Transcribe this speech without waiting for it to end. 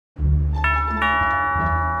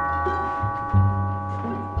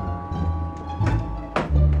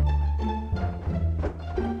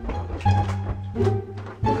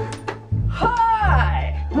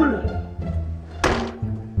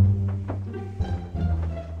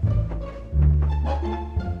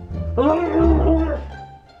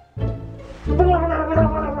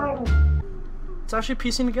It's actually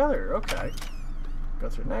piecing together. Okay. Go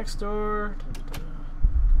through next door.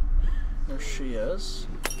 There she is.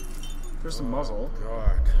 There's the muzzle.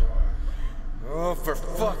 God. Oh, for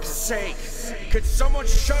fuck's sake! Could someone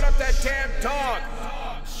shut up that damn dog?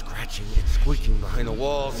 Scratching and squeaking behind the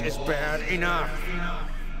walls is bad enough.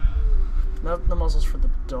 Not the muzzle's for the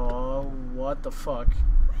dog. What the fuck?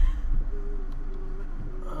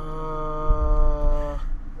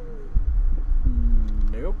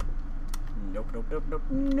 Nope.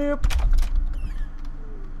 Nope.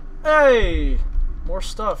 Hey! More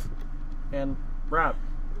stuff. And rap.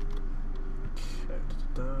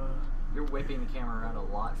 Okay. You're whipping the camera around a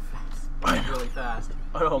lot fast. Really fast.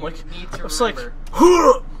 I know, I'm you like, need to I'm remember.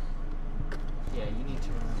 like, yeah, you need to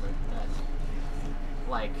remember that.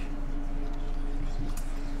 Like,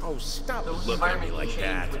 Oh, stop those looking at me environmental like change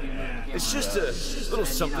that. when you move the camera It's just around. a little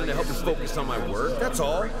something to help me focus on my work, that's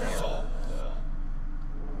all.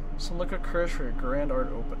 So look at Chris for a grand art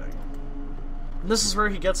opening. And this is where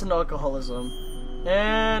he gets into alcoholism.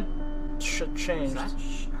 And shit Is changed. that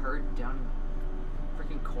her down in the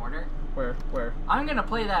freaking corner? Where? I'm gonna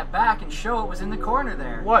play that back and show it was in the corner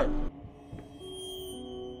there. What?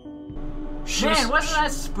 Man, wasn't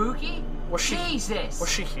that spooky? Was she- Jesus! Was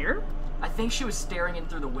she here? I think she was staring in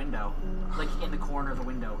through the window. Like, in the corner of the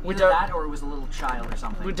window. We Either don't- that or it was a little child or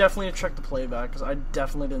something. We definitely need to check the playback, because I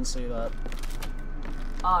definitely didn't see that.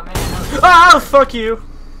 Oh, man. that was- Ah, fuck you!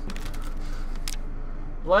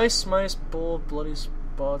 Lice, mice, bull, bloody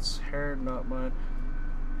spots, hair, not mine.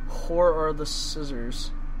 Whore are the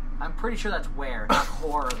scissors. I'm pretty sure that's where, not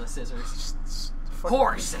whore or the scissors. Fuck.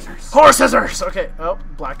 Whore scissors! Whore scissors! Okay, oh,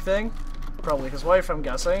 black thing. Probably his wife, I'm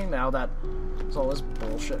guessing, now that it's all this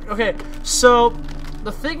bullshit. Okay, so,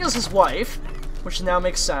 the thing is his wife, which now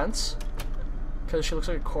makes sense. Because she looks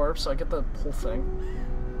like a corpse, so I get the whole thing.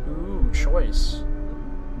 Ooh, choice.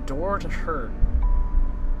 Door to her.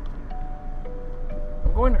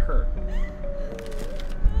 I'm going to her.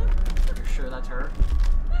 You're sure that's her?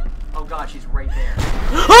 Oh god, she's right there.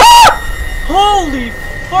 Ah! Holy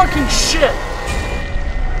fucking shit!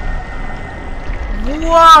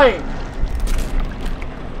 Why?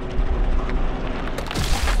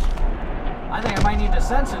 I think I might need to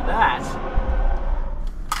censor that.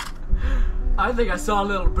 I think I saw a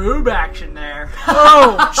little boob action there.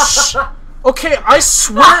 Oh, okay, I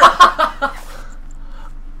swear.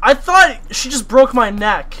 I thought she just broke my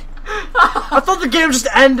neck. I thought the game just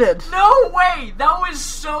ended. No way! That was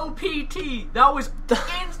so PT. That was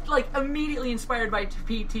like immediately inspired by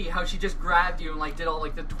PT. How she just grabbed you and like did all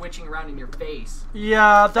like the twitching around in your face.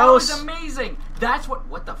 Yeah, that That was was. amazing. That's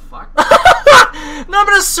what the fuck? No, I'm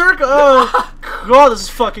in a circle. Oh, God, this is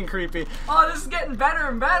fucking creepy. Oh, this is getting better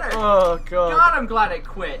and better. Oh, God. God, I'm glad I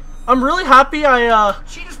quit. I'm really happy I,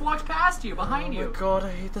 She just walked past you, behind Oh you. my God,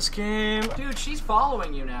 I hate this game. Dude, she's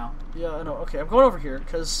following you now. Yeah, I know. Okay, I'm going over here,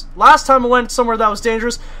 because last time I went somewhere that was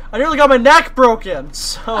dangerous, I nearly got my neck broken,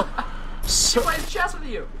 so... She plays chess with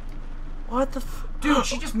you. What the Dude,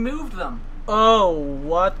 she just moved them. Oh,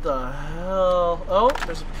 what the hell? Oh,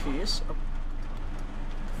 there's a piece. Oh.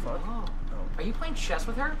 Fuck. Oh. Oh. Are you playing chess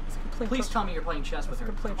with her? Please tell me you're playing chess with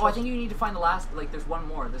her. playing Oh, I chess. think you need to find the last, like, there's one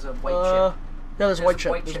more. There's a white chip. Yeah, there's a white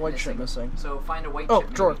chip. There's a white chip missing. missing. So find a white Oh,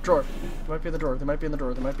 chip. drawer, maybe. drawer. They might be in the drawer. They might be in the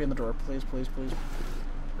drawer. They might be in the drawer. Please, please, please.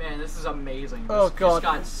 Man, this is amazing. Oh, This God.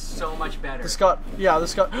 got so much better. This got... Yeah,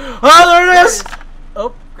 this got... Oh, there it is!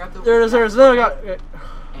 Oh, Grab the there it is, there it is. No, I got...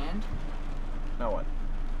 And? Now what?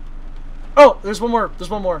 Oh, there's one more. There's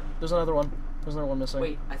one more. There's another one. There's another one missing.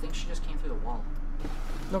 Wait, I think she just came through the wall.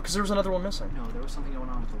 No, because there was another one missing. No, there was something going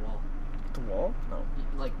on with the wall. The wall? No.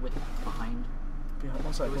 Like, with behind. Behind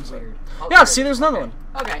one side, It one was side. weird. Oh, Yeah, there see, it there's is. another Okay.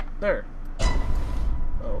 one. Okay, There.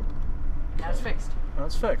 Oh. now it's fixed. Now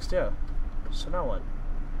it's fixed, yeah. So now what?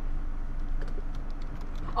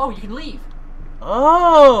 Oh, you can leave.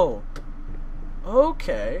 Oh!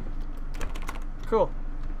 Okay. Cool.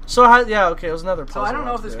 So, yeah, okay, it was another puzzle. So I don't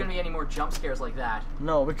know if to there's do. going to be any more jump scares like that.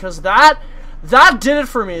 No, because that did it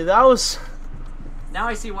for me. That was... Now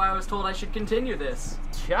I see why I was told I should continue this.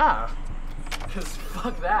 Yeah. Because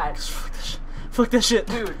fuck that. Fuck that shit.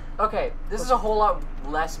 Dude, okay, this is a whole lot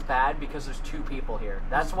less bad because there's two people here.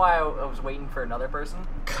 That's why I was waiting for another person.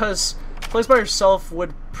 Because plays by yourself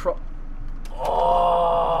would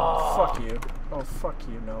Oh. Fuck you. Oh, fuck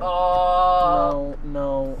you, no. Oh.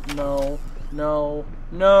 No, no, no, no,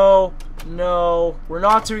 no, no. We're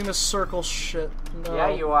not doing this circle shit. No. Yeah,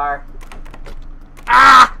 you are.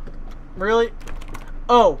 Ah! Really?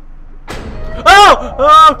 Oh. Oh!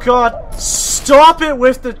 Oh, God. Stop it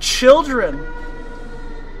with the children.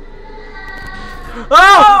 Oh!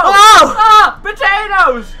 Oh! Ah!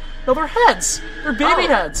 Potatoes! No, they're heads. They're baby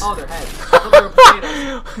heads. Oh, they're heads. I thought they were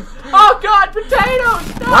potatoes. Oh god,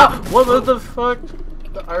 potatoes! No! Wow, what the fuck?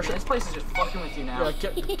 The Irish. This place is just fucking with you now. Yeah,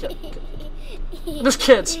 get. There's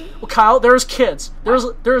kids. Well, Kyle, there's kids.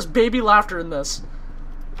 There's baby laughter in this.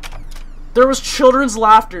 There was children's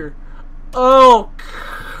laughter. Oh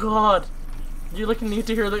god. You need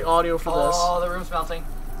to hear the audio for this. Oh, the room's melting.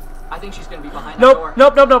 I think she's gonna be behind that door.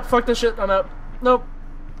 Nope. Fuck this shit. I'm out. Nope.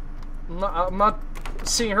 I'm not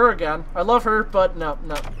seeing her again. I love her, but no.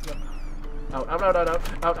 Out.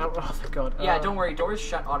 Oh, thank God. Yeah, don't worry. Doors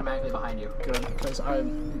shut automatically behind you. Good, because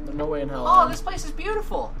there's no way in hell. Oh, this place is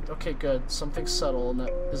beautiful. Okay, good. Something subtle and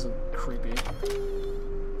that isn't creepy.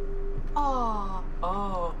 Oh.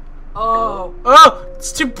 Oh!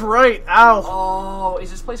 It's too bright. Ow! Oh, is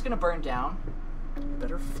this place gonna burn down?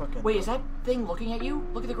 Better fucking. Wait, is that thing looking at you?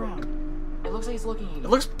 Look at the ground. It looks like it's looking at you. It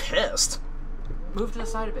looks pissed. Move to the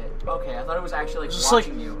side a bit. Okay, I thought it was actually like just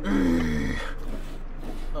watching you.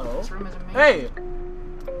 Oh. This room is amazing. Hey!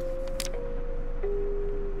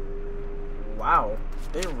 Wow.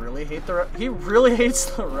 They really hate he really hates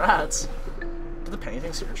the rats. Did the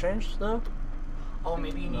paintings here change, though? Oh,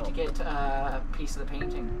 maybe you need to get a piece of the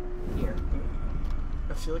painting here.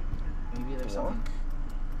 I feel like... Maybe there's something.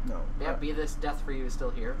 No. Yeah, Be This Death For You is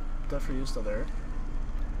still here. Death For You is still there.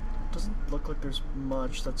 Doesn't look like there's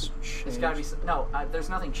much that's changed. There's gotta be no. There's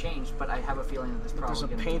nothing changed, but I have a feeling that there's probably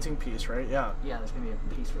there's a painting piece, right? Yeah. Yeah, there's gonna be a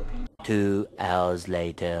piece for the painting. 2 hours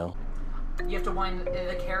later. You have to wind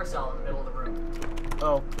the carousel in the middle of the room.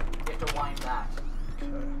 Oh. You have to wind that. Okay.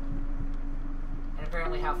 And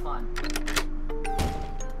apparently have fun.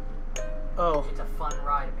 Oh. It's a fun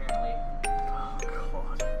ride, apparently. Oh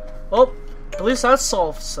god. Well, at least that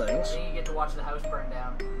solves things. Then you get to watch the house burn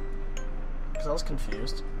down. Because I was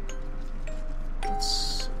confused. Let's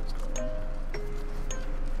see what's going on.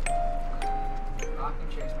 Rocking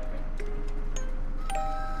chairs, my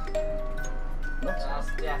friend. That's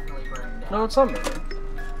definitely burned down. No, it's not moving.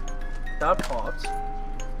 That popped.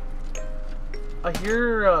 I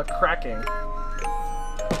hear cracking.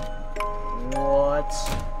 What?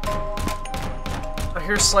 I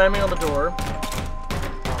hear slamming on the door.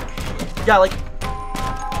 Yeah, like.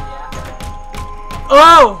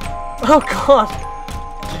 Oh! Oh god!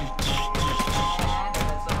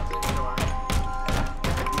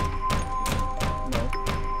 No.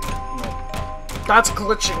 That's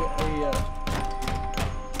glitching.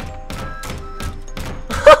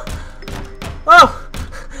 Oh!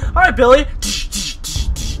 Alright, Billy!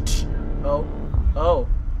 Oh. Oh.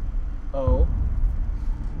 Oh.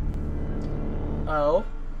 Oh.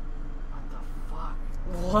 What the fuck?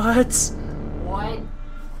 What? What?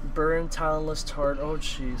 Burn, talentless tart. Oh,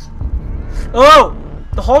 jeez. Oh!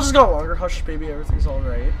 The hall just got longer. Hush, baby. Everything's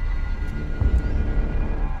alright.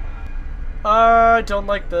 I don't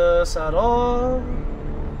like this at all.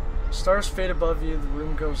 Stars fade above you. The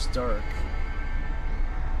room goes dark.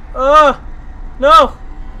 No!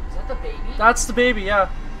 Is that the baby? That's the baby, yeah.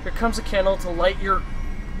 Here comes a candle to light you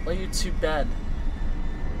to bed.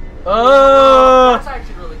 That's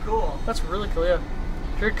actually really cool. That's really cool, yeah.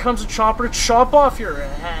 Here comes a chopper to chop off your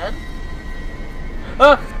head.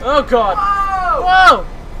 Oh god. Whoa! Whoa!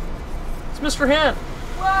 It's Mr. Hand.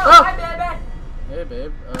 Whoa! Oh. Hi, baby! Hey,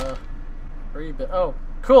 babe. Where you been? Oh,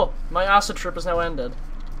 cool. My acid trip has now ended.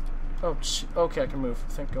 Oh, okay, I can move.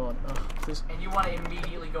 Thank God. Oh, please. And you want to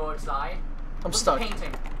immediately go outside? I'm Look stuck. at the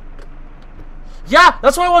painting. Yeah,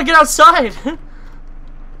 that's why I want to get outside. I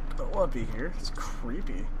don't want to be here. It's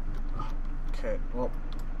creepy. Okay, well,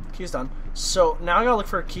 key's done. So now I gotta look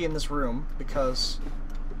for a key in this room because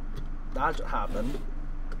that happened.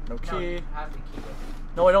 No key. No, you have to keep it.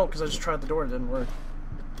 No, I don't, because I just tried the door and it didn't work.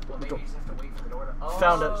 Well, maybe you just have to wait for the door to... Oh.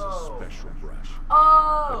 Found it. Special brush.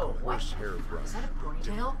 Oh! Like a horsehair brush. Is that a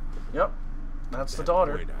ponytail? Yep, that's the At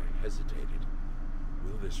daughter. that point, I hesitated.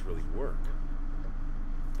 Will this really work?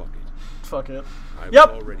 Fuck it. Fuck it. I was Yep.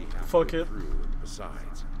 already Fuck halfway it. through, and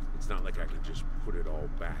besides, it's not like I can just put it all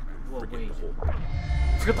back and Well, forget wait. the whole.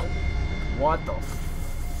 Forget the. What the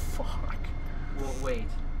fuck? Well, wait.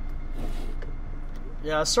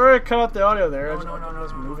 Yeah, sorry I cut out the audio there. No, I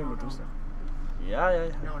was moving with this stuff. Yeah.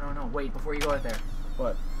 No. Wait, before you go out there.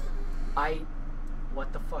 What?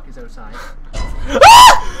 What the fuck is outside?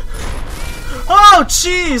 Oh,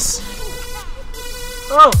 jeez!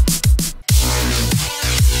 Oh!